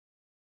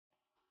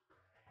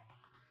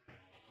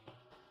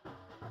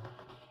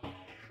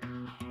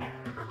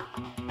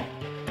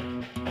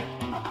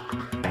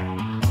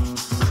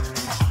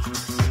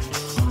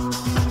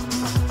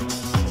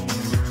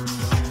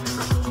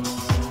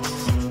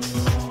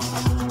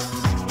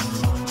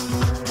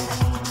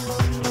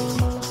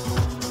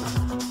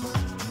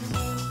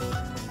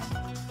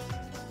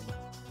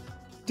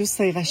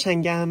دوستای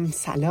قشنگم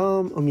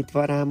سلام،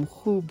 امیدوارم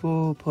خوب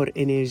و پر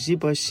انرژی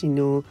باشین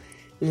و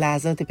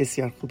لحظات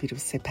بسیار خوبی رو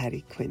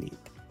سپری کنید.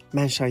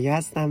 من شایعه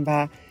هستم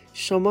و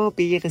شما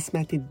به یه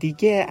قسمت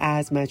دیگه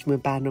از مجموع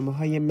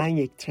برنامه‌های من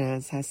یک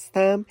ترنس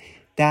هستم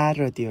در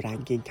رادیو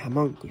رنگین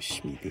کمان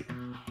گوش میدید.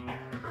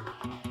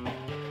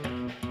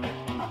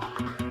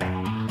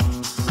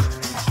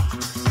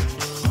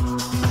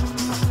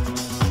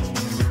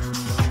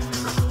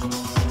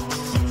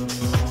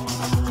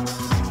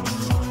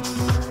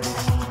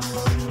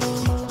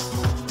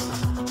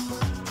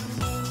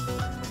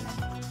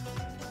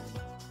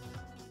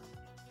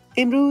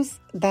 امروز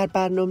در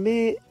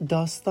برنامه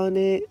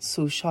داستان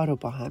سوشا رو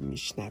با هم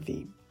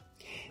میشنویم.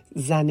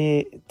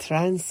 زن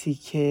ترنسی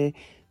که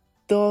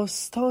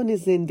داستان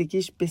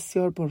زندگیش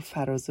بسیار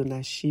پرفراز و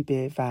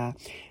نشیبه و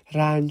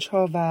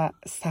رنج‌ها و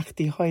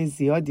سختی‌های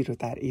زیادی رو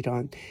در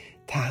ایران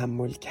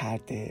تحمل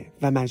کرده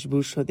و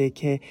مجبور شده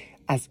که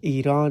از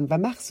ایران و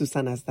مخصوصاً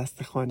از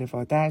دست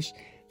خانواده‌اش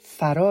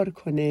فرار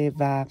کنه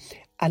و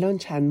الان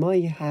چند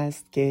ماهی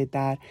هست که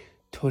در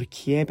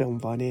ترکیه به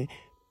عنوان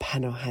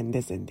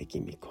پناهنده زندگی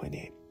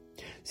میکنه.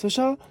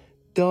 سوشا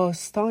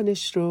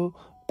داستانش رو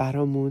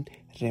برامون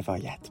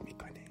روایت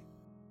میکنه.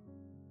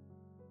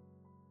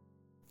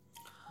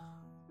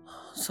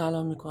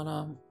 سلام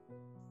میکنم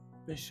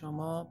به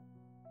شما.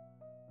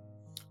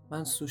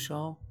 من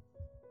سوشا،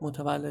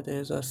 متولد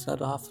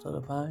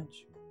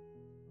 1375.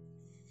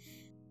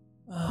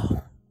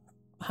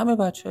 همه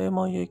بچه های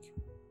ما یک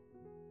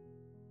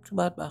تو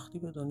بدبختی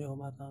به دنیا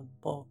آمدن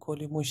با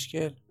کلی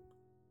مشکل.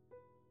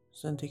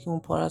 زندگیمون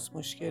پر از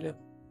مشکله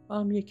و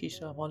هم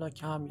یکیشم، حالا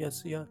کم یا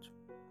زیاد.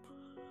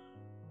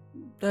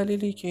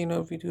 دلیلی که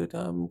اینا ویدیو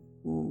دارم،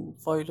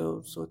 فایل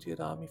و صوتی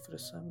دارم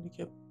میفرستم اینه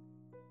که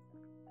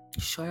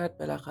شاید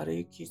بالاخره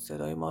یکی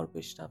صدای ما رو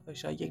بشنوه،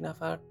 شاید یک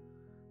نفر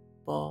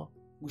با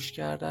گوش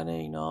کردن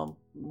اینا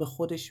به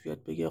خودش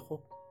بیاد بگه خب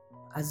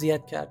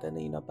اذیت کردن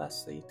اینا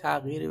بسته،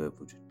 تغییری به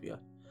وجود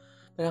بیاد.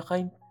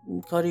 بالاخره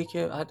این کاری که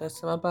از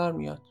دست من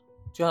برمیاد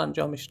چرا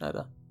انجامش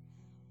ندم؟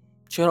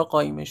 چرا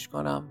قایمش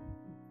کنم؟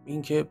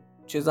 اینکه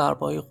چه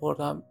ضربه‌ای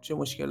خوردم، چه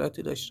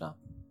مشکلاتی داشتم.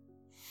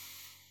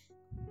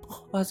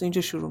 خب از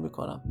اینجا شروع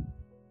میکنم.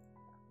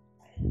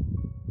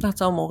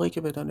 حتی موقعی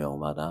که به دنیا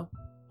اومدم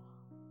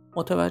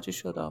متوجه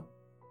شدم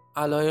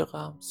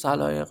علایقم،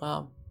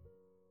 سلایقم،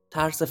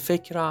 طرز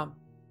فکرم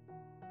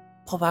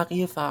با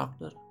بقیه فرق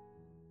داره.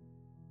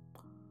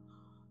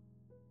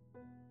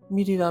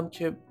 میدیدم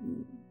که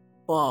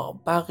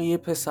با بقیه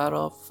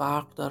پسرها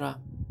فرق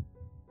دارم.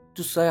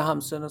 دوستای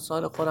همسن و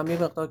سال خودم،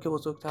 یه مقدار که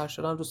بزرگتر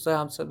شدم، دوستای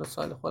همسن و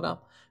سال خودم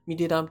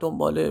میدیدم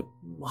دنبال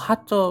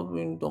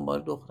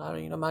دختر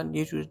اینا، من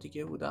یه جور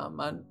دیگه بودم.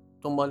 من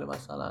دنبال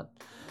مثلا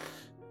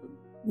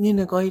یه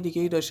نگاهی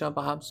دیگه ای داشتم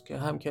با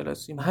هم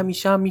کلاسیم.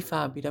 همیشه هم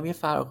میفهمیدم یه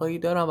فرقایی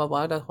دارم و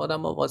باید از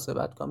خودم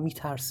مواظبت کنم.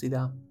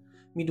 میترسیدم،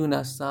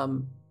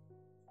 میدونستم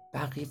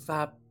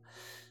دقیقاً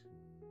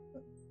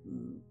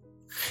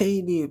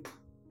خیلی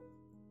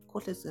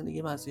کل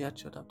زندگی اذیت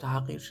شدم،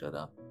 تحقیر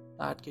شدم،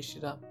 درد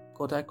کشیدم،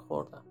 کتک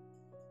خوردم.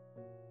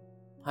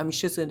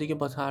 همیشه زندگی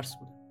با ترس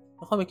بوده.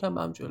 میخوام یکم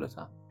برم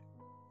جلوتر.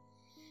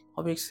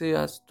 خب یک سری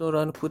از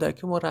دوران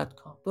کودکیمون رد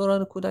کنم.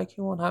 دوران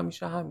کودکیمون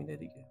همیشه همینه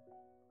دیگه.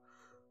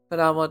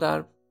 پدر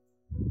مادر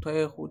تا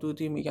یه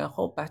حدودی میگن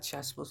خب بچه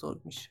از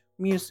بزرگ میشه،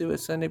 میرسی به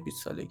سن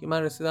 20 سالگی.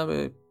 من رسیدم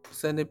به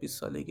سن 20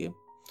 سالگی.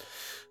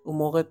 اون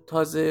موقع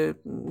تازه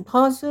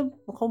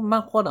خب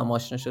من خودم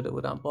آشنا شده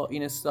بودم با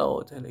اینستا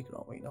و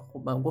تلگرام و اینا.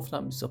 خب من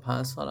گفتم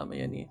 25 سالمه،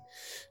 یعنی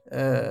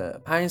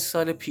 5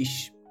 سال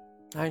پیش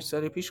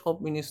خب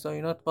اینستا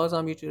اینا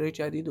بازم یه جوری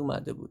جدید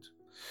اومده بود.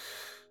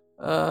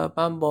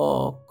 من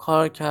با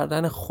کار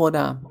کردن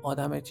خودم،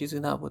 آدم چیزی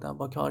نبودم،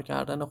 با کار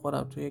کردن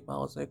خودم توی یک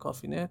مغازه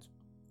کافینت،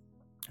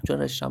 چون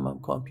رشتم هم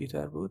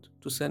کامپیوتر بود،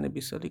 تو سن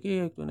 20 سالگی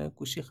یک دونه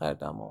گوشی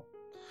خریدم و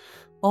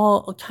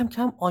کم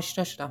کم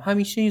آشنا شدم.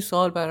 همیشه این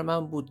سوال برای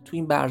من بود، تو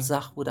این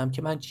برزخ بودم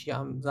که من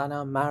چیم،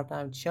 زنم،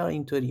 مردم، چرا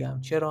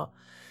اینطوریم، چرا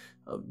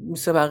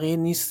مثل بقیه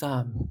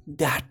نیستم.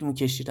 درد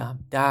میکشیدم،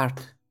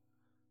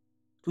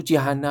 تو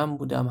جهنم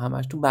بودم،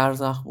 همش تو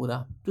برزخ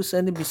بودم. تو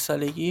سن 20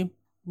 سالگی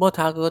با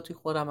تغییراتی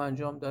خودم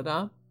انجام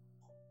دادم،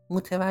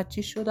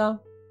 متوجه شدم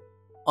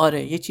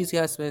آره یه چیزی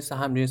هست مثل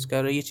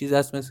همجنسگرایی، یه چیزی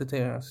هست مثل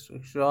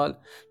ترنسکشوال،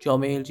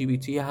 جامعه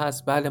LGBT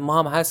هست. بله ما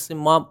هم هستیم،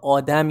 ما هم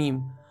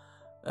آدمیم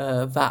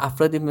و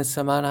افرادی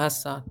مثل من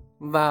هستن.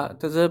 و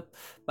تازه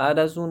بعد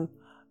از اون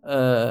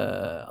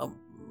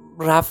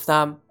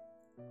رفتم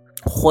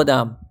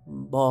خودم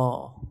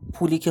با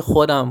پولی که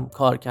خودم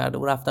کار کرده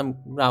و رفتم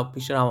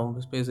پیش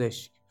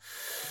روانپزشک.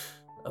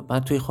 من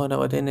توی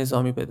خانواده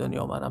نظامی به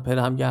دنیا آمدم،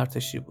 پدرم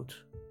ارتشی بود.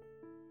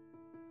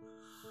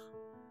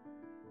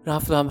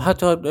 رفتم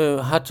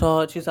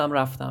حتی چیزم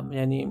رفتم،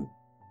 یعنی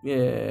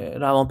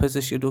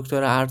روانپزشکی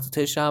دکتر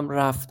ارتشم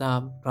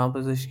رفتم.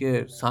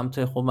 روانپزشکی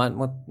سمت خب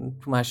من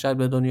تو مشهد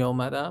به دنیا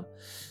اومدم.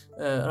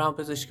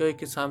 روانپزشکایی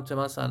که سمت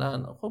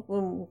مثلا خب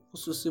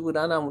خصوصی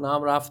بودن اونا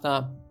هم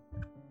رفتم،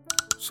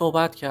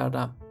 صحبت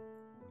کردم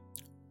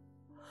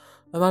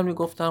و من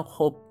میگفتم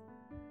خب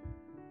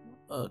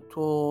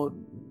تو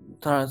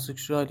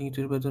ترانسکشوال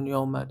اینطوری به دنیا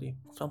اومدی؟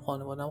 گفتم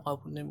خانواده‌ام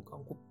قبول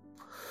نمیکنم.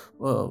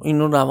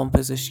 اینو روان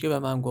پزشکی به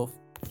من گفت،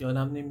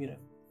 یادم نمیره.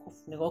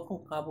 گفت نگاه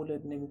کن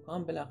قبولت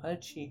نمیکنم بالاخره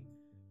چی؟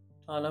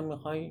 تو الان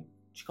میخوای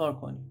چیکار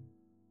کنی؟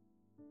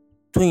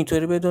 تو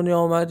اینطوری به دنیا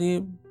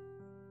اومدی،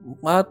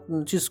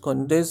 باید چیز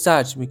کنی، داری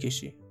زرج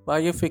میکشی،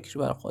 باید یه فکری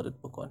بر خودت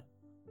بکنی.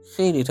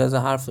 خیلی تازه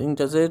حرف، این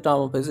تازه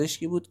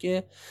روانپزشکی بود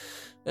که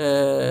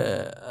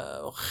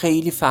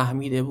خیلی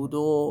فهمیده بود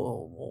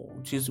و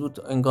چیز بود،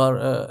 انگار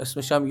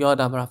اسمش هم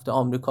یادم رفته،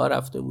 آمریکا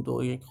رفته بود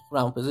و یک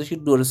روانپزشکی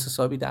درست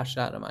حسابی در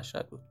شهر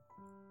مشهد بود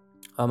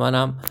و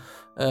منم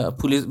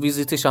پول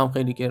ویزیتش هم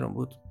خیلی گرون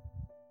بود،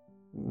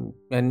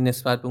 یعنی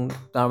نسبت به اون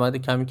درآمد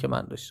کمی که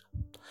من داشتم.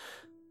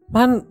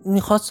 من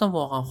میخواستم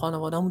واقعا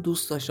خانواده‌مو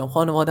دوست داشتم،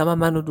 خانواده‌م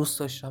منو دوست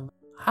داشتم،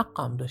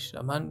 حقم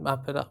داشتم. من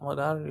پدر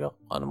مادر یا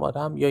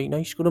خانواده‌ام یا اینا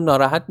هیچ کدوم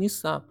ناراحت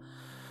نیستم،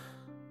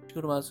 هیچ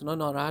کدوم از اونا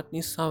ناراحت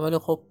نیستم، ولی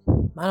خب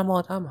منم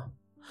آدمم.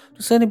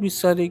 تو سن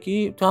 20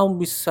 سالگی، تو همون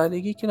 20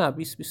 سالگی که نه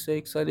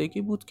 21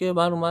 سالگی بود که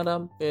من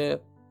اومدم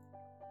به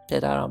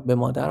پدرم، به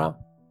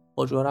مادرم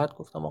با جرأت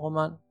گفتم آقا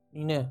من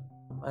اینه،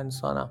 من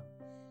انسانم.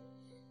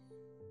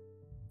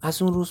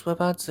 از اون روز به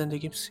بعد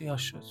زندگیم سیاه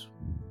شد.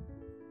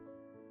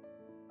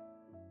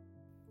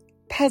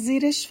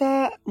 پذیرش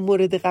و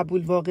مورد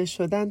قبول واقع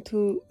شدن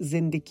تو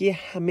زندگی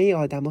همه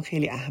آدم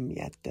خیلی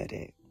اهمیت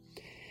داره.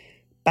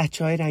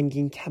 بچه‌های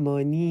رنگین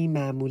کمانی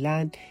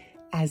معمولاً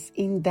از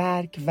این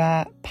درک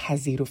و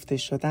پذیرفته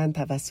شدن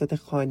توسط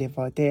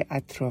خانواده،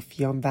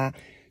 اطرافیان و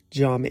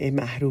جامعه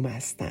محروم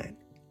هستند.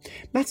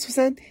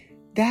 مخصوصاً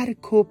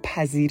درک و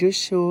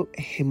پذیرش و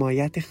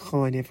حمایت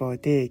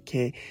خانواده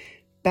که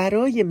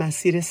برای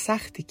مسیر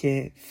سختی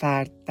که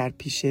فرد در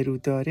پیش رو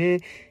داره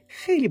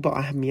خیلی با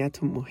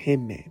اهمیت و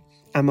مهمه.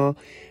 اما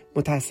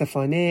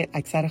متاسفانه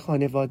اکثر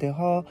خانواده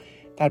ها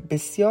در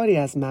بسیاری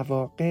از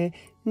مواقع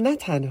نه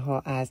تنها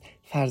از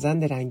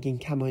فرزند رنگین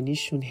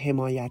کمانیشون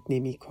حمایت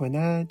نمی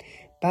کنن،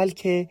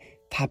 بلکه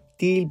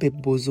تبدیل به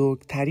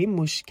بزرگترین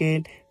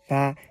مشکل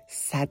و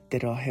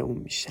سد راه اون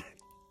میشن.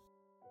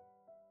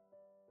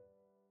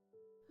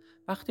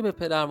 وقتی به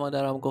پدر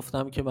مادرم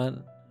گفتم که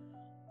من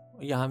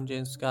یه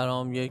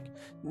همجنسگرام،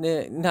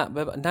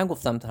 نه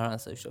گفتم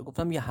ترانسکشوال،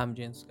 گفتم یه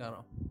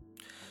همجنسگرام،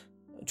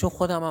 چون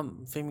خودم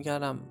هم فکر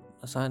می‌کردم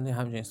مثلا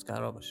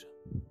همجنسگرا باشه.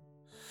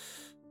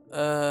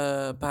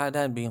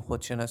 بعداً به این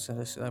خودشناسی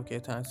رسیدم که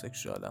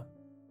ترانسکشوالم.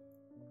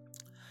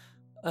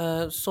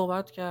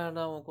 صحبت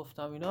کردم و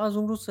گفتم اینا. از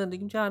اون روز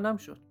زندگیم جهنم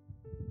شد.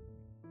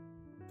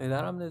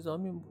 پدرم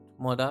نظامی بود،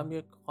 مادرم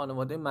یک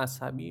خانواده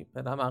مذهبی،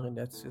 پدرم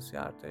عقیدت سیاسی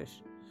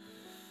ارتش،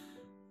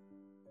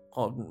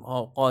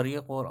 قاری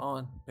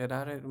قرآن.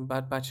 پدر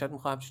بعد بچه‌ت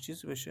می‌خواد همچین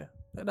چیزی بشه،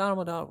 پدر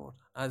مادر بردن،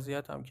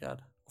 اذیتم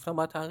کردن. گفتم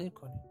باید تغییر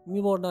کنی.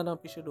 می‌بردنم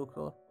پیش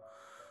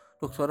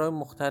دکترای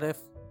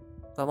مختلف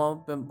و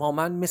با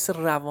من مثل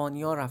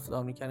روانی‌ها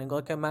رفتار می‌کردن،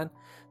 انگار که من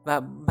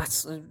و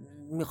بس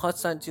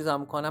می‌خواستن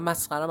چیزام کنم،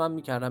 مسخره‌ام هم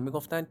می‌کردن.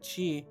 میگفتن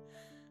چی؟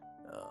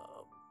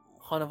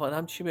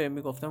 خانواده‌ام چی بهم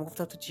میگفتم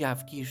تو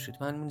جوگیر شدی،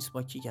 من نیست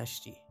با کی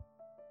گشتی،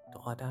 تو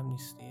آدم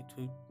نیستی،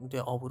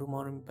 تو آبرو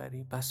ما رو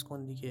میبری، بس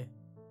کن دیگه،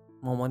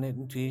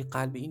 مامان توی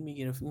قلب این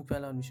میگرفت، این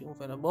فلان میشه، اون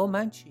فلان. با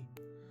من چی؟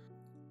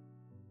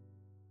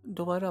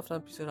 دوباره رفتم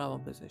پیش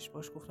روانپزشک،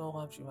 باش گفتم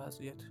آقا همچین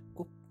وضعیت.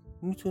 گفت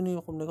میتونی،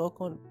 خب نگاه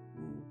کن.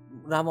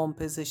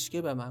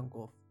 روانپزشکی به من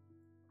گفت،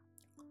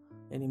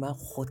 یعنی من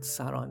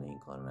خودسرانه این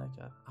کارو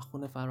نکردم، از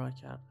خونه فرار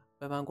کردم.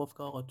 به من گفت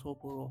که آقا تو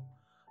برو.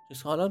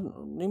 حالا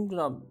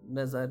نمیدونم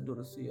نظر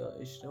درستی یا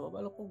اشتباه،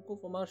 ولی خب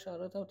گفت من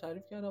شرایطم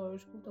تعریف کردم و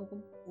بهش گفتم.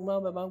 خب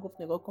اونم به من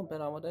گفت نگاه کن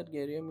پدر مادرت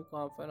گریه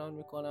میکنن، فلان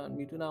میکنن،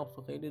 میدونم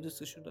تو خیلی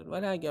دوستشون داری،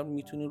 ولی اگر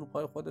میتونی رو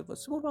پای خودت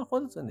واسه برو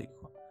خودت زندگی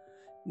کن،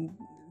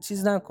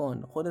 چیز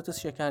نکن، خودت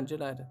شکنجه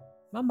نده.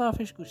 من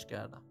برفش گوش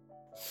کردم.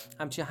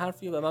 همچین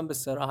حرفی به من به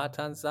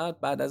صراحتن زد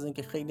بعد از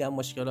اینکه خیلی هم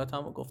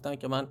مشکلاتمو گفتن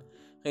که من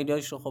خیلی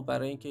هاشو خب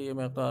برای اینکه یه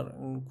مقدار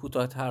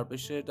کوتاه‌تر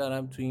بشه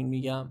دارم تو این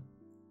میگم،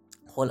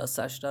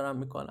 خلاصش دارم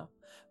میکنم.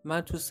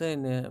 من تو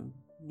سن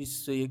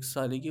 21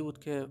 سالگی بود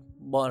که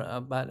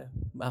بله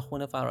از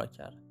خونه فرار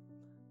کردم.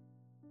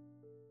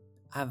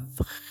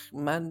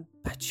 من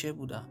بچه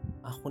بودم،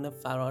 از خونه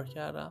فرار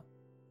کردم،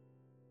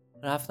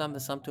 رفتم به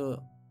سمت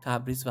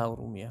تبریز و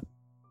ارومیه.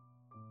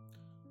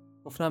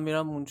 گفتم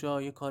میرم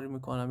اونجا یه کاری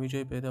میکنم، یه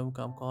جایی پیدا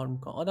میکنم کار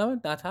میکنم.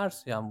 آدم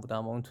نترسی هم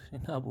بودم،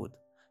 اونطوری نبود،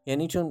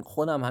 یعنی چون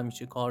خودم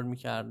همیشه کار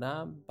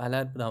میکردم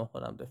بلد بودم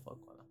خودم دفاع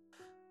کنم.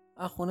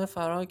 از خونه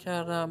فرار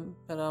کردم.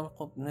 پدرم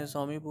خب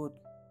نظامی بود،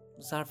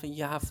 ظرف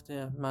یه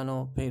هفته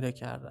منو پیدا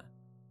کردن.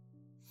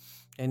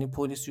 یعنی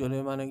پلیس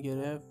جلوی منو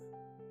گرفت،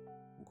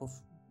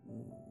 گفت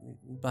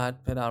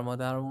بعد پدر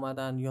مادر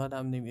اومدن،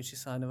 یادم نمیاد چی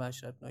صحنه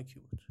وحشتناکی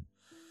بود.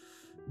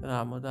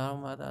 پدر مادر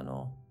اومدن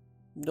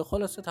و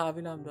خلاصه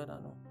تحویلم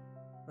دادن و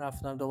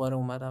رفتم دوباره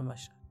اومدم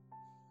مشهد.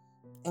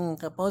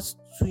 اینقدر باز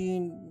توی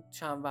این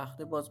چند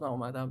وقته باز من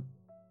اومدم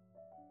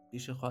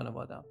پیش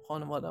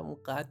خانوادم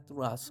اونقدر رو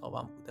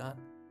اعصابم بودن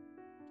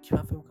که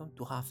من فکر می‌کنم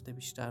 2 هفته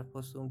بیشتر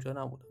باز اونجا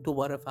نبودم.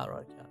 دوباره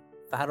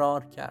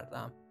فرار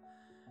کردم.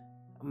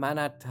 من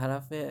از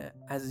طرف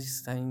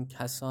عزیزترین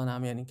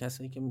کسانم، یعنی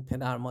کسایی که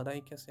پدر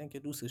مادری، کسایی که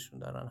دوستشون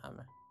دارن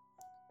همه،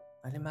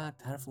 ولی من از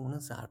طرف اونو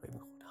ضربه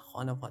میخوردم.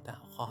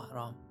 خانواده‌ام،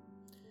 خواهرام،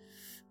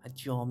 از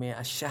جامعه،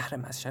 از شهر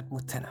مشهد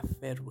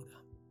متنفر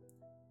بودم،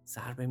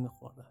 ضربه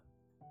میخوردم.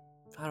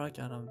 فرار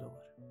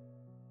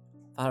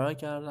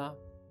کردم،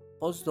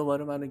 باز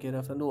دوباره منو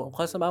گرفتن.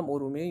 خواستم من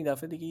ارومیه، این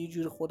دفعه دیگه یه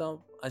جوری خودم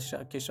از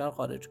کشور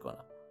خارج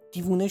کنم.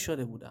 دیوونه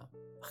شده بودم.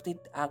 وقتی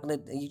عقل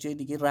یه جای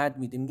دیگه رد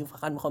میده، میگه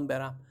فقط میخوام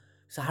برم،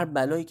 هر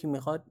بلایی که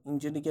میخواد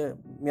اینجا دیگه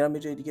میرم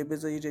یه جای دیگه،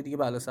 بذار یه جای دیگه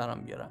بلا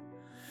سرم بیارم.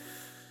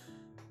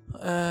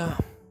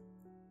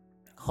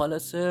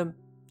 خلاصه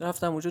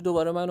رفتم اونجا،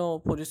 دوباره منو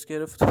پلیس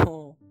گرفت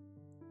و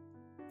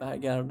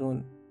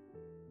برگردون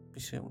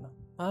پیش اونا.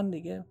 من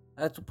دیگه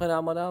از تو پدر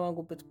مادرم من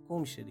گفت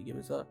گم شه دیگه،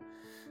 بذار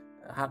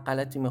هر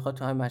غلطی میخواد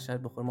تو همین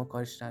مشهد بخور، ما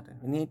کارش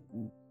نداریم. یعنی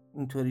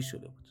اینطوری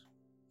شده بود.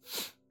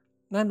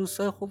 من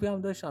دوستای خوبی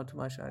هم داشتم تو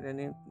مشهد،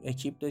 یعنی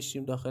اکیپ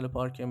داشتیم داخل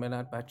پارک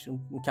ملت،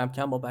 کم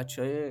کم با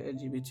بچهای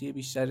LGBT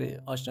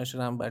بیشتر آشنا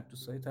شدم، بعد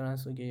دوستای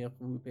ترنس و گی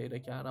خوبی پیدا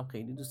کردم،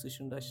 خیلی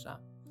دوستشون داشتم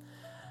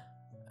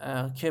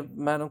که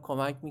منو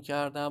کمک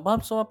میکردم. با هم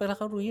صحبت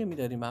بالاخره رویه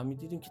میدادیم، هم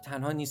میدیدیم که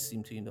تنها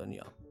نیستیم تو این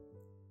دنیا.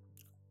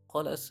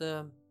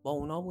 خلاصه با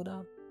اونا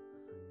بودم.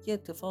 یه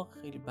اتفاق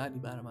خیلی بدی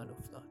برای من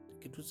افتاد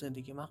که تو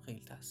زندگی من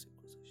خیلی تاثیر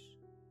گذاشت.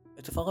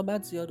 اتفاق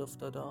بد زیاد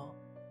افتاده،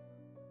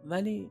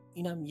 ولی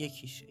اینم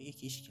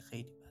یکیش که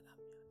خیلی بدم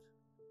میاد.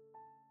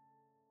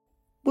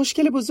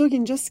 مشکل بزرگ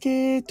اینجاست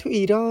که تو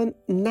ایران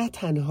نه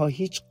تنها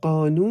هیچ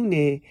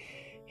قانون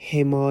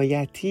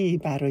حمایتی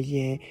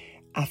برای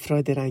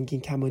افراد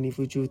رنگین کمانی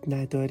وجود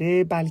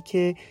نداره،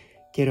 بلکه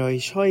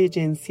گرایش‌های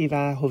جنسی و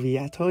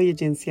هویت‌های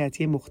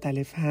جنسیتی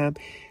مختلف هم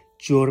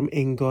جرم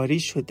انگاری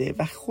شده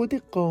و خود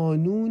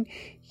قانون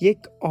یک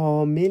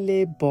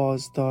عامل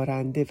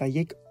بازدارنده و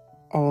یک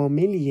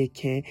عاملیه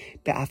که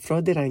به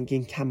افراد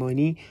رنگین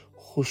کمانی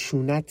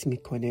خشونت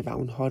میکنه و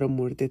اونها رو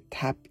مورد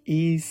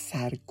تبعیض،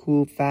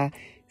 سرکوب و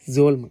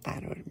ظلم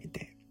قرار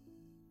میده.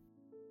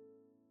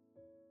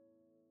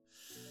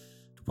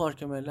 تو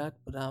پارک ملت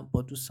بودم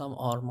با دوستم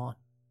آرمان،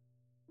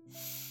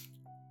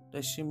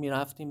 داشتیم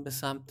میرفتیم به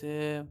سمت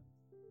به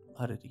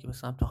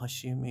سمت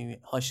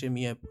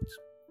هاشمیه بود،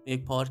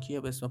 یک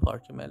پارکیه به اسم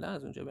پارک ملت.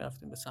 از اونجا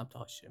میرفتیم به سمت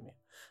هاشمیه،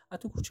 از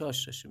تو کوچه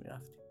هاش داشتیم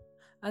میرفتیم.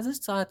 از این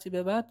ساعتی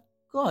به بعد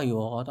گاهی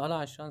اوقات، حالا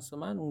از شانس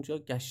من اونجا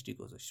گشتی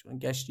گذاشتیم،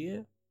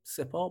 گشتی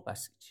سپاه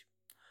بسیجی.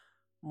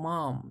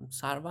 ما هم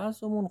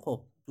سرورزمون،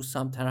 خب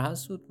دوستم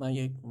ترنس بود،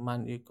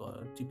 من یک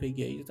تیپ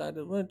گی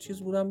زده بود،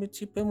 چیز بودم، یه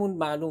تیپمون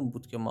معلوم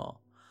بود که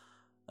ما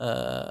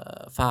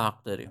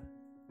فرق داریم.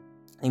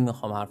 این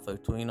میخوام حرفای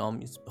تو این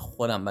آمیز به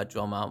خودم و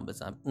جامعه هم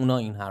بزنم، اونا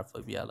این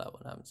حرفای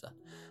بی‌الابانه میزن.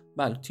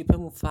 بله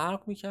تیپمون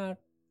فرق میکرد،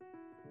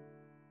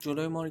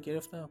 جلوی ما رو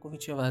گرفتن، گفت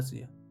چه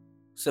وضعیه؟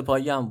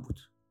 سپاهی هم بود،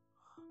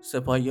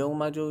 سپاهی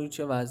اومد و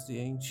چه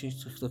وضعیه، این چی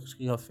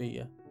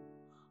قیافه‌ایه؟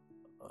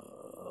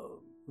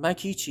 من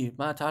که هیچی،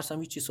 من ترسم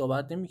هیچی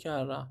صحبت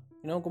نمی‌کردم.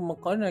 اینا گفت ما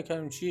کاری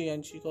نکردیم، چیه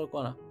یعنی چی کار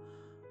کنم؟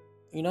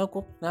 اینا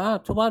گفت نه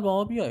تو باید با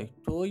ما بیای،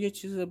 تو یه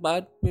چیز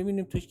بعد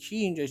ببینیم تو کی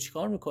اینجا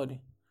چیکار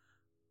میکنی.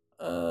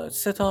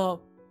 3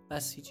 تا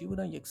بسیجی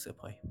بودن، یک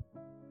سپاهی.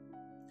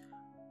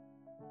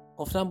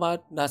 گفتم باید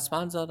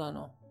دستبند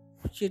زدن.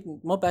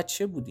 ما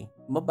بچه بودیم،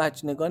 ما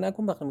نگاه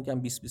نکن وقتی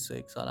میگم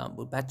 20-21 سالم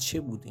بود،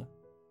 بچه بودیم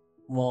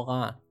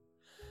واقعا.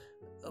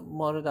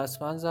 ما رو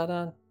دستبند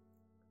زدن،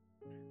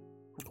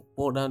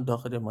 بردن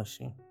داخل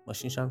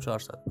ماشینش هم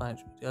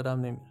 405 بود،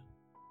 یادم نمیره.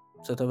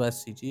 3 تا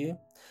بسیجی،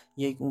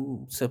 یک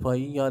اون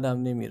سپاهی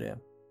یادم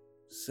نمیره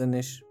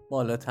سنش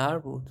بالاتر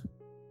بود،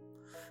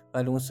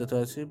 ولی اون 3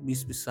 تا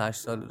 20-28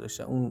 سال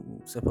داشتن.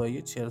 اون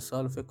سپاهی 40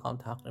 سال فکر کنم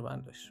تقریبا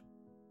داشت.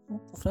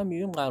 گفتم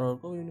میریم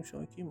قرارگاه ببینیم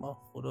شما کی. ما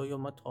خدایا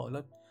ما تا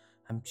حالا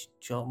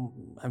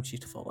همچین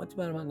اتفاقاتی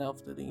برای من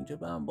نیافتاده، اینجا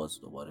برام باز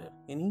دوباره،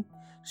 یعنی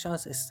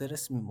شانس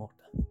استرس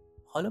میمردم.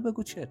 حالا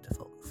بگو چه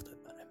اتفاقی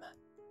افتاد برای من.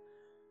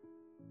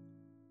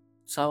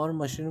 سوار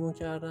ماشینمون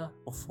کردم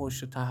با فحش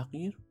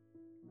تحقیر.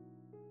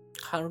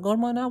 قرارگاه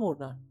ما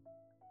نبردن،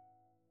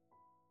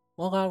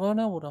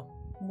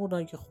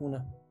 بردن که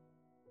خونه،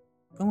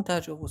 به اون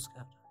تجاوز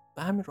کردن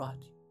به همین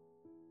راحتی.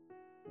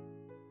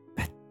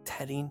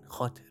 بدترین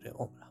خاطره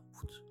عمرم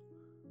بود،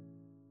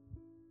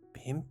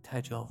 بهم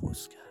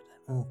تجاوز کردن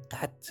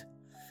اونقدر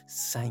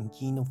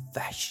سنگین و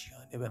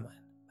وحشیانه به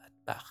من.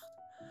 بدبخت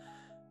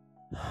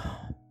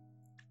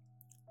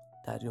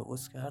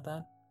تجاوز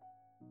کردن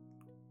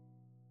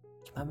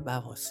که من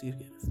بواسیر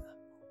گرفتم،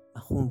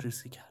 من خون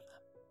ریزی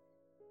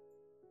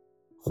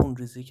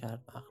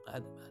کرد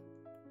مقعد من،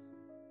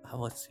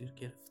 بواسیر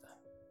گرفتم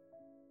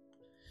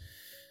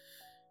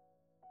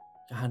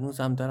که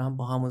هنوزم دارم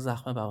با همون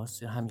زخم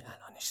بواسیر همین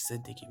الانش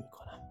زندگی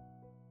میکنم.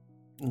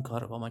 این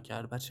کار با ما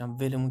کرد، بچه‌م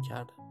ولمون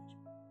کردن،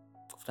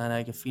 گفتن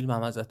اگه فیلم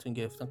هم ازتون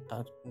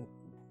گرفتن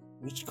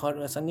هیچ کار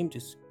اصلا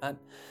نمیتونست. من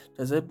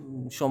تازه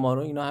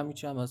شماره اینا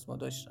همیچی هم از ما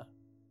داشتن،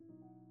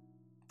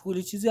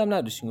 پولی چیزی هم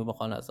نداشتیم که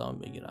بخوان از همون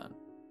بگیرن،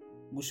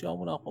 گوشی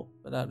همون خب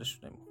به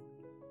دردشون نمیخورد.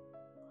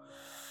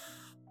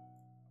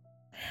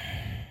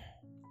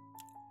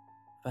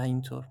 و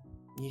اینطور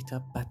یه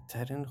تا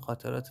بدترین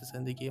خاطرات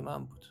زندگی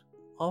من بود.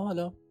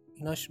 حالا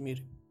ایناش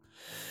میریم.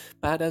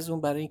 بعد از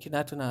اون برای اینکه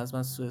نتونه از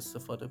من سوء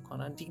استفاده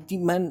کنن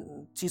من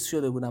چیز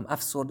شده بودم،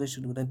 افسرده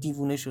شده بودم،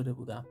 دیوونه شده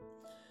بودم.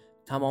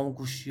 تمام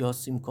گوشی ها،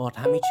 سیم کارت،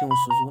 همه چیمو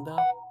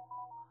سوزوندم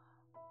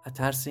از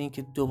ترس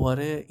اینکه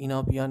دوباره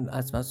اینا بیان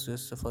از من سوء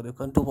استفاده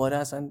کنن، دوباره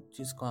اصلا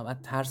چیز کنم. از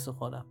ترس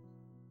خودم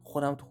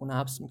تو خونه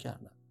حبس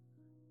میکردم.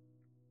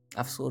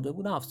 افسرده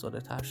بودم،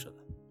 افسرده تر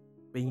شدم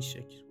به این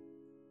شکل.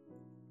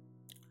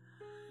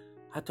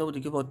 حتی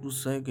دیگه با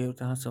دوستای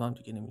گرفته حسابم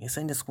دیگه نمیگه،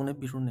 اصلا این از خونه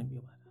بیرون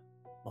نمیومدم.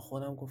 با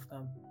خودم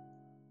گفتم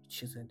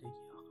چه زندگی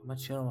آخه، من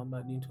چرا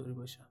باید اینطوری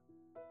باشم؟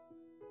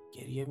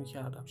 گریه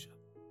میکردم شب.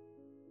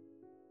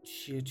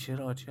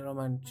 چرا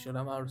من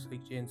شدم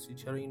عروسک جنسی؟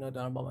 چرا اینا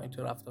دارن با من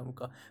اینطور رفتار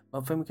میکنن؟ من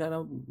فکر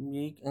میکردم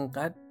یک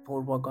انقدر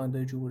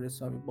پروپاگاندای جمهوری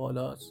اسلامی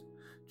بالاست،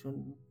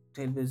 چون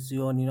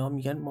تلویزیون اینا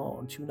میگن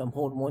ما چی میدونم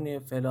هورمون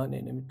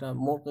فلانه، نمیدونم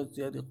مرغ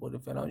زیادی خورده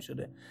فلان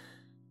شده،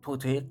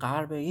 توطئه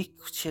غرب،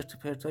 یک چرت و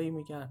پرتایی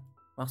میگن.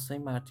 مثلا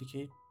این مردی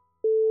که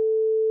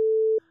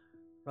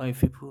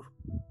رایفی پور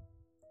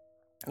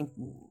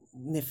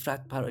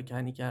نفرت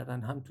پراکنی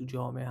کردن، هم تو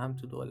جامعه هم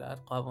تو دولت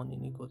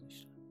قوانینی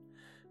گذاشتن.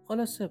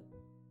 خلاصه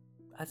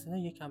از اینا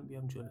یکم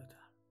بیام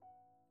جلوتر،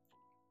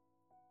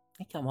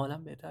 یکم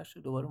حالم بهتر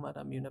شد. دوباره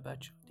اومدم میونه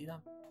بچه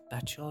دیدم،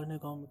 بچه ها رو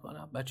نگاه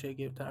میکنم، بچه های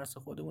گرفته ترس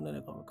خودمون رو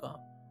نگاه میکنم،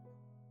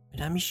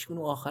 میدم هیچ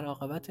کنو آخر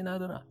عاقبتی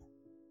ندارم.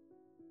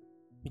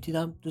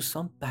 میدیدم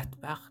دوستان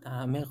بدبخت،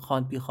 همه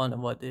بی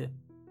خانواده،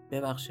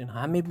 ببخشین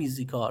همه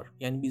بیزی کار.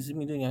 یعنی بیزی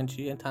میدونی یعنی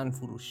چی؟ یعنی تن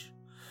فروش،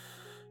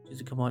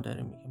 چیزی که ما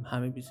داریم میگیم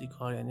همه بیزی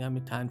کار، یعنی همه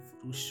تن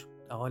فروش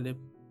در حال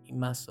این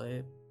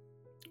مسائل.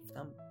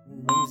 گفتم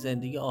این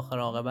زندگی آخر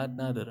عاقبت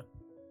نداره.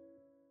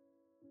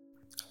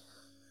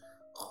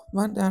 خب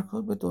من در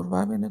کل به دور و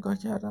بر نگاه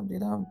کردم،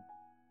 دیدم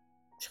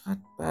چقدر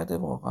بده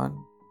واقعا.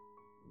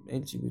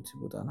 LGBT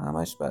بودن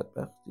همش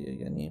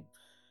بدبختیه. یعنی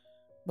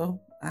با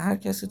هر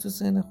کسی تو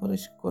ذهن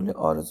خودش کلی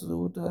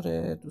آرزو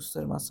داره، دوست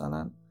داره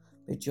مثلا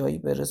به جایی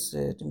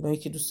برسه،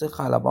 یکی دوست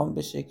خلبان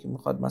بشه، که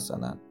میخواد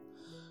مثلا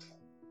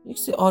یک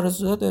سری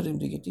آرزوها داریم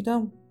دیگه.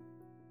 دیدم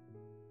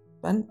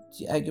من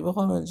اگه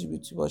بخوام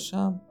LGBT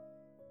باشم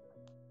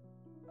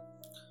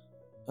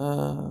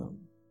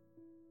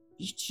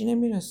هیچی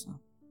نمیرسم،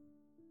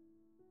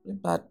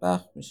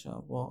 بدبخت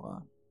میشم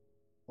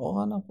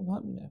واقعا خب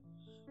همینه.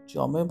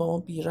 جامعه با ما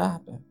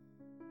بی‌رحمه.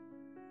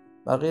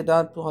 بقیه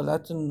در تو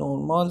حالت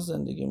نرمال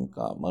زندگی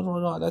میکنم، ما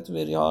رو حالت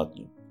وری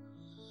هاردیم.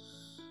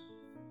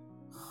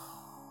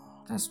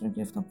 تصمیم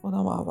گرفتم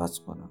خودم رو عوض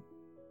کنم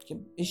که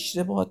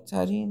اشتباه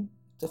ترین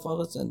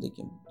اتفاق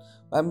زندگی بود.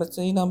 و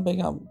مثل اینم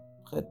بگم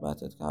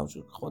خدمتت که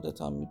همونجور که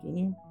خودت هم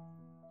میدونیم،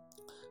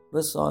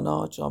 رسانه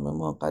ها، جامعه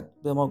ما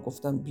قد به ما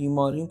گفتن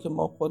بیماریم که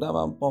ما خودم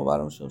هم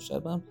باورم شد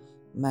شاید من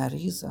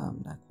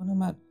مریضم، نکنه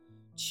من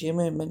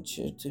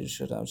چه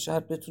شدم،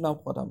 شاید بتونم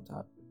خودم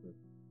تغییر بدم.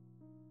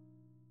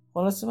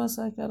 خلاصه من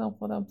سعی کردم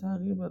خودم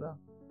تغییر بدم.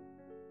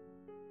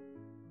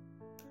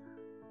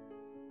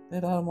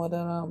 پدر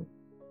مادرم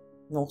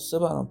نقصه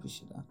برام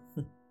پیشیدن،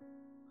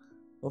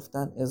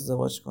 گفتن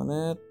ازدواج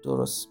کنه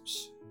درست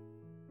میشه.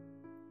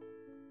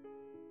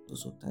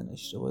 بزرگترین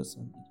اشتباه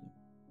زندگی.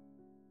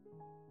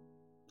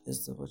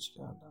 ازدواج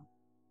کردم.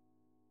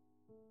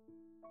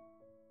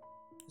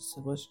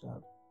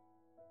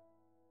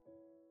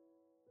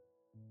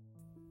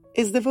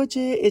 ازدواج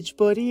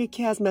اجباری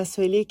یکی از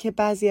مسائلی که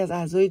بعضی از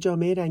اعضای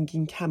جامعه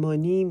رنگین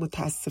کمانی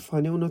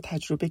متاسفانه اونو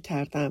تجربه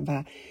کردن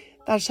و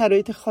در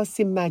شرایط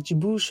خاصی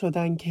مجبور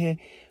شدن که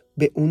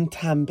به اون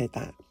تن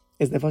بدن.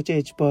 ازدواج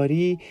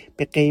اجباری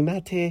به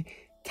قیمت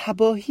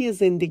تباهی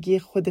زندگی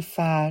خود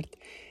فرد،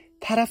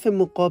 طرف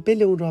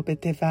مقابل اون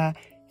رابطه و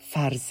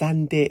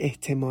فرزند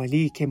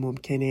احتمالی که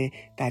ممکنه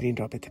در این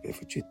رابطه به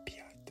وجود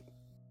بیاد.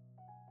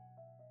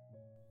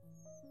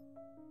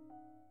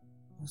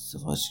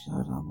 ازدواج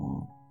کردم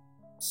و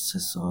 3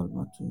 سال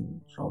من تو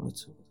این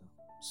رابطه بودم.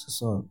 3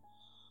 سال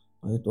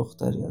با یه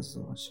دختری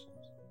ازدواج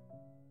کردم،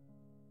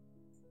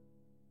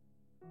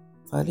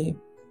 ولی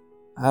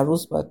هر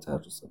روز بدتر.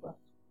 روز بعد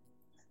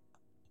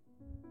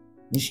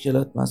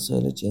مشکلات،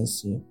 مسائل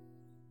جنسی،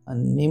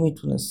 من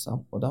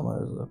نمیتونستم خودم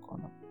رو رضا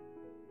کنم.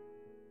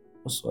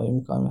 اصخایی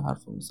میکنم این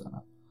حرف رو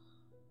میزنم.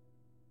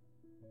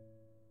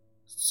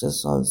 3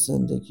 سال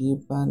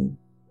زندگی من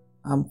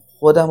هم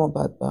خودم رو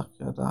بدبخت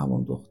کرده،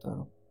 همون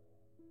دخترم.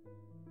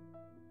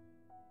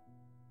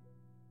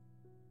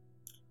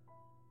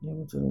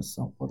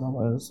 نمیتونستم خودم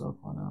رو رضا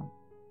کنم.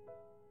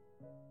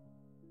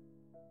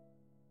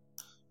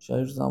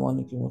 شاید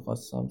زمانی که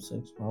میخواستم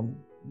سکس کنم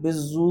به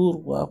زور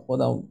با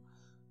خودم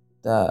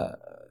در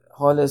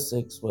حال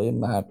سکس با یه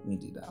مرد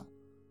میدیدم.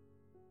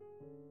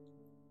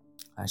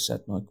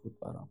 وحشتناک بود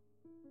برام.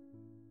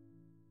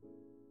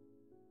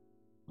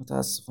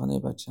 متاسفانه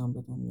بچه هم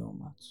به دنیا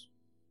اومد،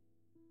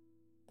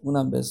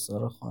 اونم به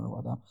اصرار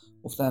خانوادم.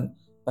 گفتن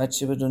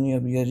بچه به دنیا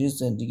بیاری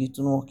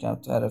زندگیتون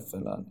محکم‌تره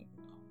فلانه.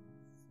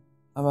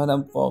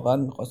 منم واقعا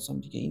میخواستم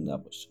دیگه این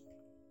نباشه.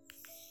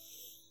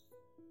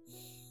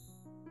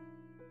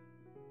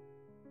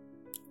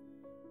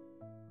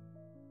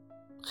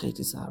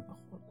 خیلی ضربه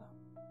خوردم.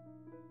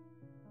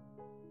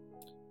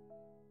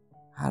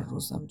 هر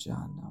روزم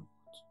جهنم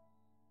بود.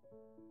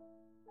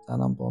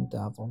 زنم با هم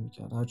دعوا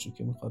میکرد، هر چی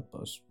که میخواد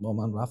باش با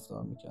من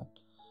رفتار میکرد،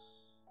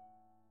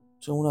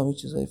 چون اونم یه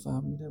چیزایی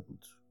فهمیده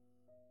بود.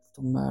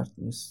 تو مرد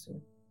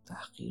نیستی.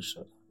 تحقیر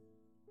شدم.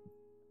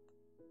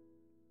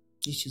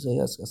 یه چیزایی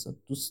هست که اصلا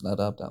دوست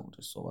ندارم در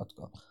موردش صحبت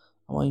کنم،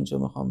 اما اینجا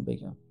میخوام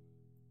بگم.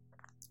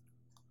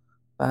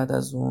 بعد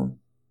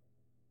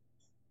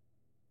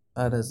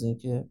از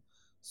اینکه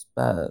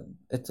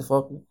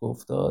اتفاقی که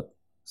افتاد،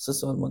 3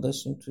 سال ما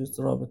داشتیم توی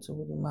رابطه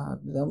بودیم. من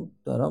دیدم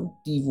دارم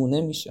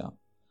دیوونه میشم.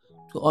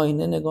 تو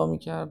آینه نگاه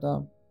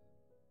میکردم،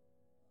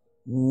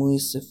 موی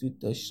سفید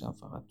داشتم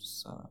فقط تو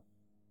سرم،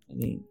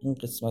 یعنی این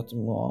قسمت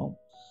موام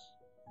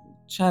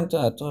چند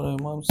تا عطارای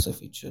ما هم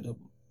سفید شده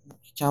بود،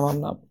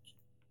 کمم نبود.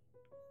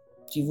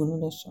 دیوونه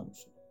داشتم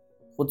میشم.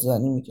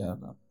 خودزنی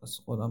میکردم، بس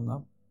خودم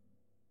نبود.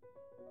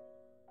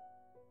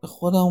 به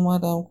خودم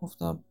اومدم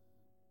گفتم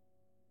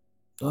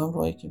دارم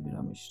راهی که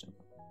میرم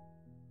اشتباه.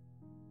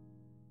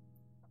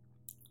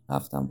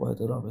 رفتم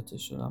وارد رابطه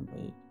شدم با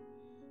یک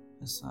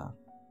پسر.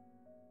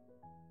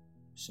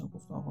 پیشم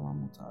گفتم آقا من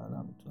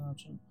متعلم میتونم،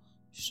 چون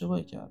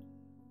اشتباهی کردم.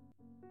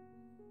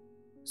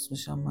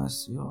 اسمش هم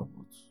مسیحا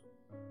بود.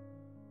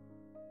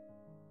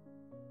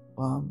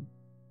 با هم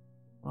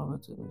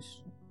رابطه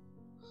داشتیم.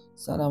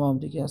 سرم هم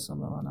دیگه اصلا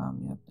به من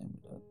اهمیت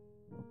نمیداد،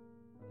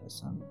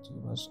 اصلا دیگه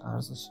باش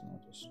ارزشی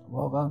نداشت.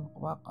 واقعا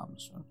خب حقم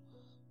شد.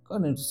 کار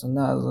نمیتونستم،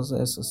 نه از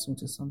احساسی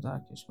میتونستم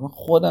درکش. من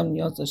خودم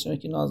نیاز داشتم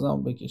که نازمو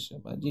بکشه،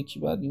 بعد یکی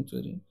بعد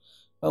اینطوری،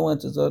 و اون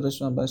انتظار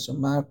داشتم بشه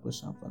مرد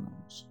باشم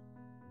فلان باشم.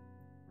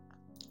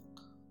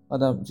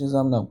 آدم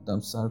چیزم نبودم،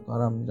 سر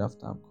کارم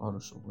میرفتم، کار و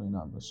شغل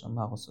اینم داشتم،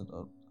 مقاصد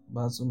دار بودم،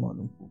 بعضی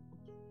معلوم خوب بود.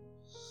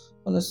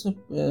 خلاصه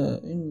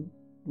این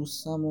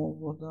دوستم رو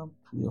بردم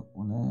توی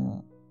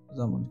خونه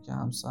زمانی که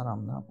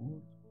همسرم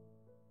نبود.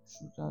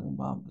 شروع کردیم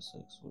با هم به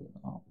سکس و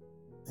اینا.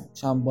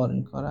 چند بار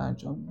این کار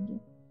انجام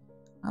میدیم.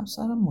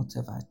 همسرم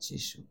متوجه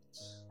شد،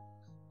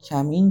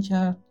 کمین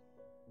کرد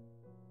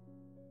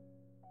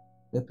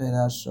به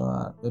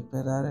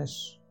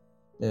پدرش،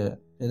 به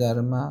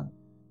پدر من.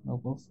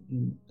 گفت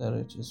این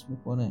داره چیز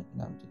میکنه،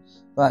 اینم دید.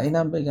 و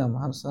اینم بگم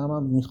همسرم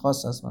هم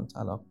میخواست از من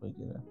طلاق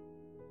بگیره،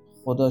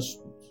 خداش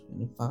بود.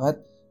 یعنی فقط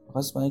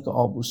میخواست من اینکه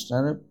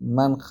آبروشتر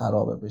من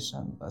خرابه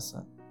بشم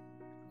وسط.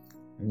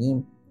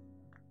 یعنی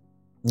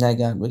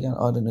نگن بگن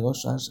آره نگاه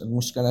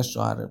مشکلش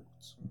شوهره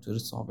بود، اینطوری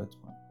ثابت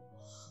کنه.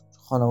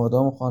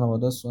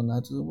 خانواده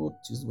سنتی بود،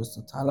 چیزی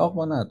بسته طلاق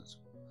ما نداره.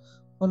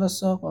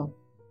 خلاصه آقا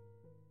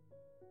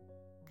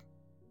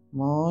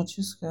ما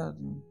چیز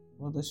کردیم،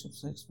 ما داشتیم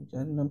سکس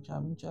میکردیم، اینم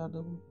کمین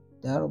کرده بود.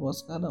 در رو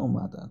باز کردن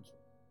اومدن.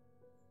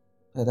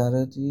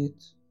 پدره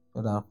دید،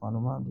 پدر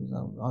خانم هم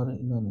دیدم، آره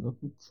اینا نگاه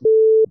کن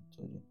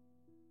اینطوری.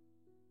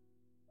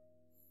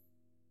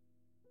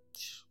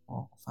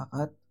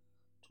 فقط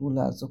تو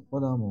لحظه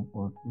خودم رو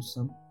برد،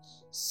 دوستم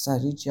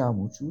سریع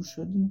جمع و جور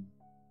شدیم.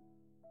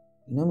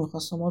 اینا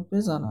میخواستم ما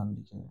بزنن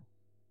دیگه،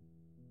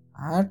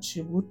 هر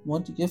چی بود ما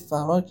دیگه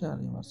فرار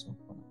کردیم اصلا.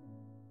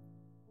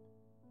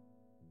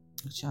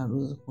 چند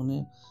روز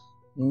خونه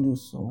این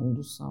دوست و اون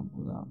دوستم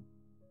بودم،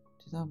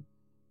 دیدم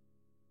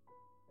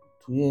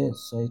توی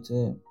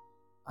سایت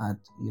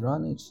اد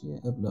ایران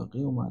چیه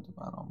ابلاغی اومده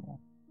برامون،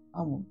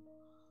 همون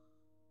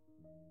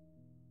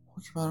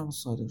حکم برام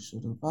صادر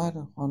شده.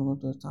 بعد خانم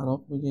داره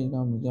طلاق بگه،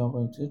 اینا میگه آقا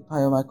اینطوری.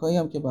 پیامکایی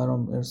هم که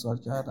برام ارسال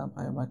کردن،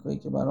 پیامکایی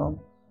که برام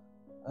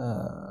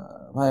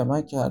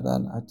پیامک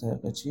کردن از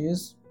طریق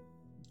چیز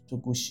تو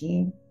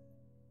گوشیم،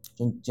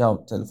 چون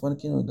جواب تلفن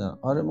که نمیدن،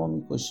 آره ما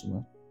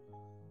میکشیم.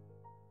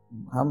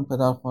 هم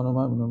پدر خانم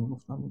هم اینا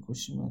میگفتن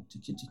میکشیم،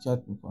 تیکی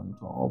تیکت میکنیم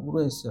تو آبرو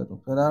حیثیت. و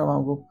پدرم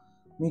هم گفت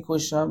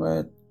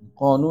میکشم،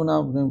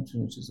 قانونم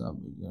نمیتونه چیزم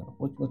بگیره،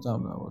 حکمت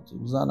هم نباتی.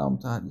 و زنم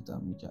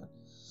تهدیدم میکرد.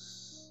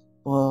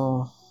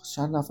 با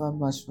چند نفر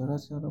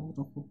مشورت کرده بود،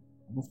 خب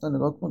گفتن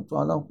نگاه کن تو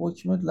الان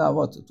حکمت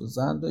لواته، تو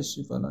زن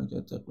داشتی فلان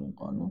که طبق این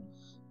قانون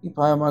این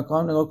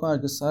پیامک‌ها نگاه کن،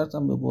 اگه سرت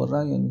هم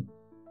ببرن یعنی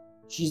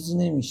چیزی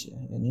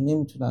نمیشه، یعنی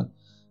نمیتونن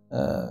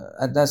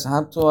از دست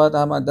هم تو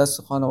هم از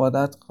دست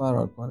خانواده‌ات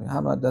فرار کنی،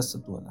 هم از دست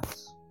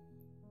دولت.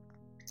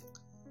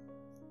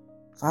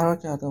 فرار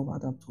کرده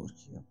اومدم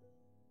ترکیه.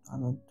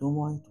 الان 2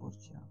 ماه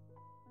ترکیه.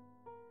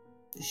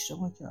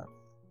 اشتباه کردم.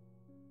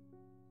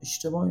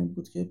 اشتباه این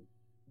بود که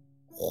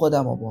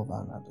خودم رو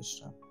باور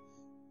نداشتم.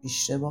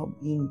 اشتباه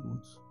این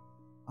بود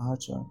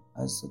هرچند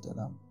از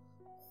دلم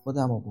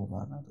خودم رو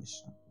باور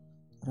نداشتم.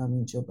 دارم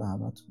اینجا به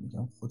همتون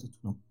میگم خودتون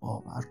رو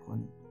باور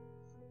کنید.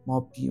 ما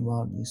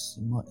بیمار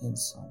نیستیم، ما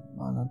انسانیم.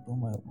 ما الان 2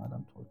 ماه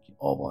اومدم ترکیه،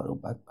 آواره و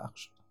بدبخت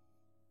شدم.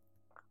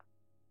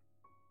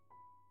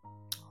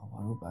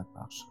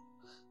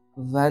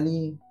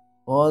 ولی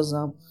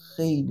بازم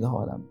خیلی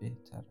حالم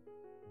بهتره،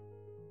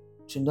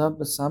 چون دارم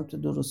به سمت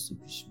درستی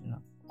پیش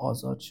میرم.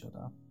 آزاد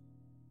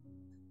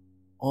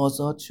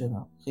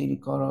شدم. خیلی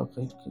کارا،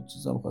 خیلی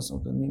چیزا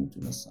می‌خواستم که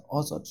نمیتونستم.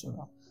 آزاد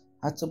شدم.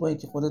 حتی با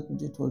اینکه خودت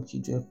میدونی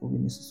ترکیه جای خوبی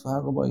نیست،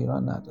 فرق با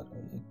ایران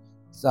نداره، یک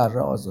ذره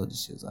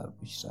آزادیش یه ذره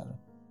بیشتره،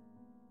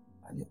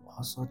 ولی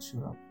آزاد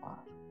شدم.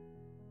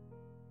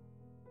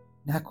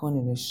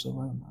 نکنین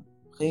اشتباه من.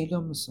 خیلی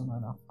مثل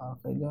منم،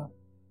 خیلی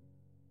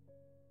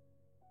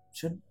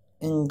چون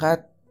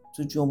اینقدر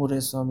تو جمهوری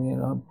اسلامی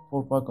ایران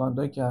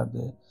پروپاگاندا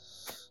کرده،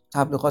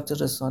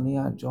 تبلیغات رسانه‌ای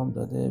انجام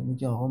داده،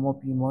 میگه آقا ما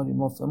بیماری،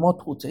 ما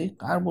توطئه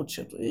غرب و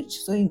چطور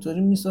چیزای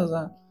اینطوری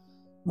میسازن،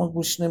 ما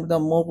گوش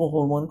نمیدم، ما با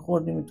هورمون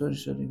خوردیم اینطوری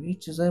شدیم، این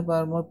چیزای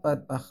بر ما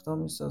بدبختا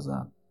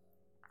میسازن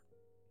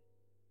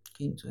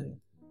اینطوری.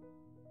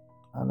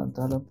 الان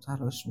دارم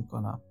تلاش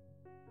میکنم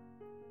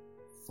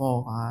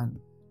واقعا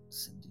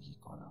زندگی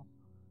کنم،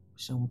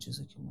 بشه اون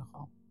چیزی که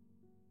میخوام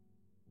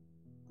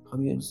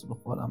یه روز به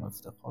خودم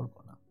افتخار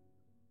کنم،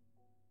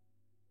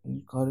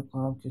 این کاری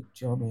کنم که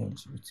جامعه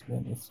LGBT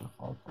بهم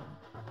افتخار کنم.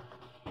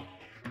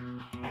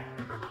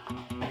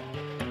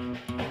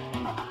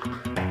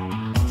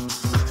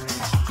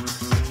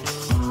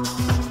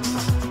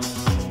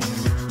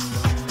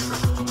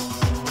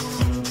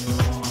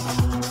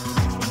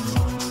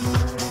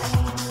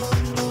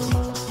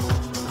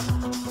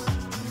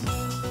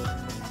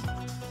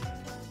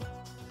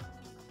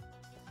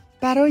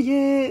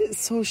 برای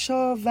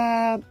سوشا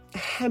و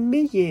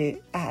همه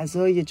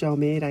اعضای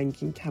جامعه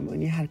رنگین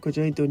کمانی هر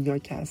کجای دنیا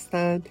که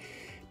هستن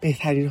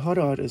بهترین ها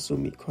رو آرزو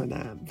می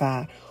کنم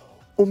و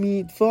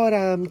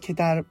امیدوارم که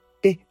در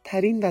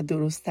بهترین و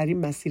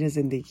درستترین مسیر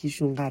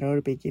زندگیشون قرار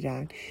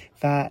بگیرن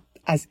و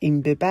از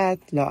این به بعد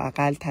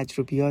لااقل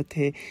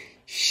تجربیات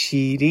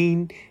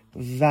شیرین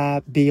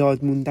و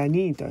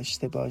بیادموندنی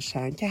داشته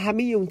باشن که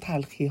همه اون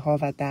تلخی ها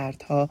و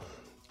دردها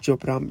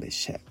جبران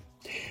بشه.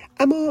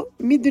 اما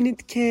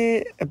میدونید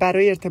که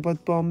برای ارتباط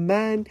با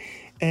من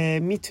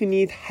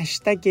میتونید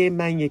هشتگ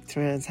من یک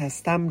ترنس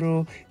هستم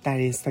رو در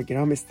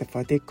اینستاگرام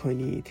استفاده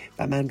کنید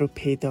و من رو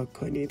پیدا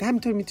کنید.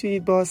 همینطور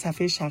میتونید با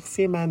صفحه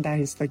شخصی من در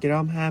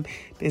اینستاگرام هم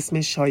به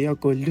اسم شایا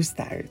گلدوست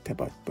در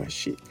ارتباط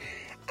باشید.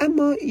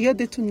 اما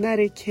یادتون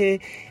نره که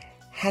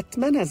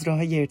حتما از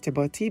راه‌های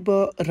ارتباطی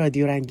با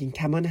رادیو رنگین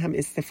کمان هم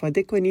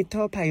استفاده کنید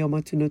تا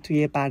پیاماتون رو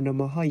توی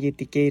برنامه‌های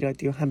دیگه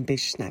رادیو هم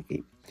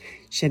بشنویم.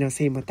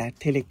 شناسه ما در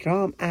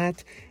تلگرام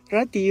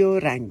 @رادیو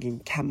رنگین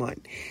کمان.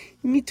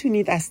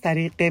 میتونید از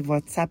طریق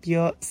واتساپ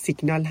یا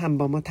سیگنال هم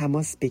با ما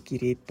تماس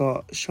بگیرید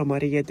با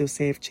شماره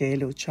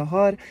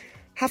 2044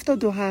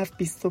 727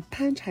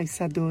 25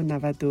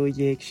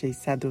 891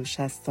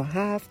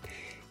 667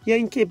 یا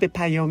اینکه به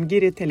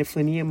پیامگیر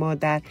تلفنی ما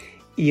در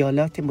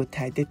ایالات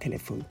متحده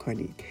تلفن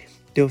کنید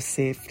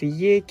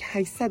 201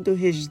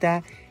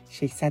 818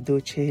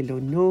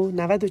 649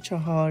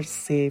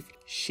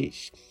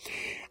 9406.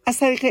 از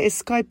طریق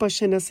اسکایپ با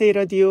شناسه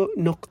رادیو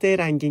نقطه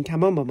رنگین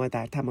کمان با ما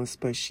در تماس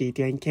باشید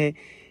یا اینکه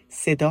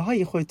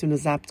صداهای خودتون رو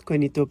ضبط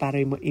کنید و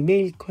برای ما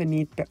ایمیل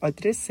کنید به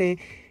آدرس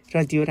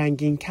رادیو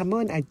رنگین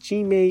کمان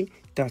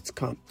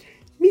 @gmail.com.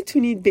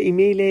 میتونید به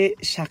ایمیل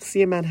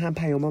شخصی من هم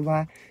پیام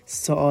و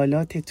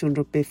سوالاتتون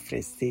رو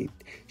بفرستید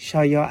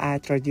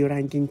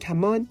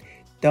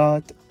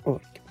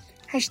shaya@radioranginkaman.org.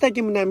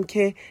 هشتگمونم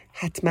که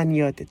حتما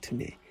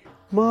یادتونه،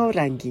 ما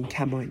رنگین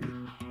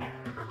کمانیم.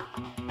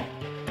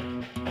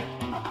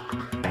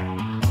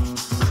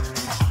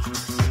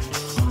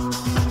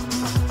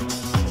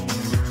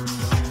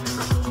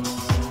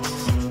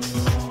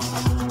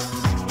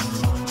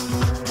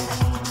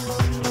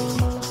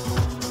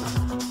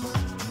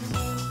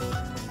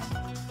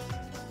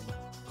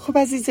 خب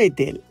عزیزای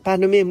دل،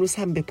 برنامه امروز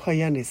هم به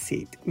پایان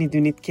رسید.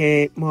 میدونید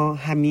که ما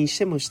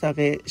همیشه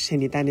مشتاق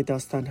شنیدن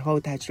داستان‌ها و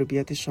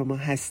تجربیات شما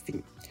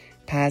هستیم.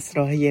 پس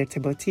راه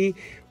ارتباطی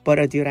با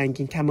رادیو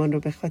رنگین کمان رو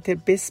به خاطر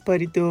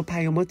بسپارید و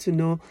پیاماتون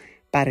رو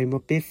برای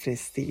ما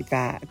بفرستید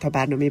و تا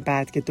برنامه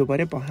بعد که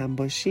دوباره با هم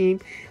باشیم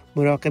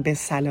مراقب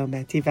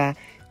سلامتی و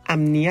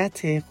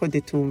امنیت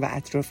خودتون و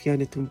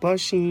اطرافیانتون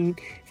باشین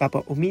و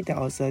با امید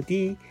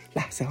آزادی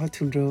لحظه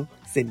هاتون رو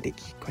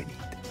زندگی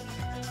کنید.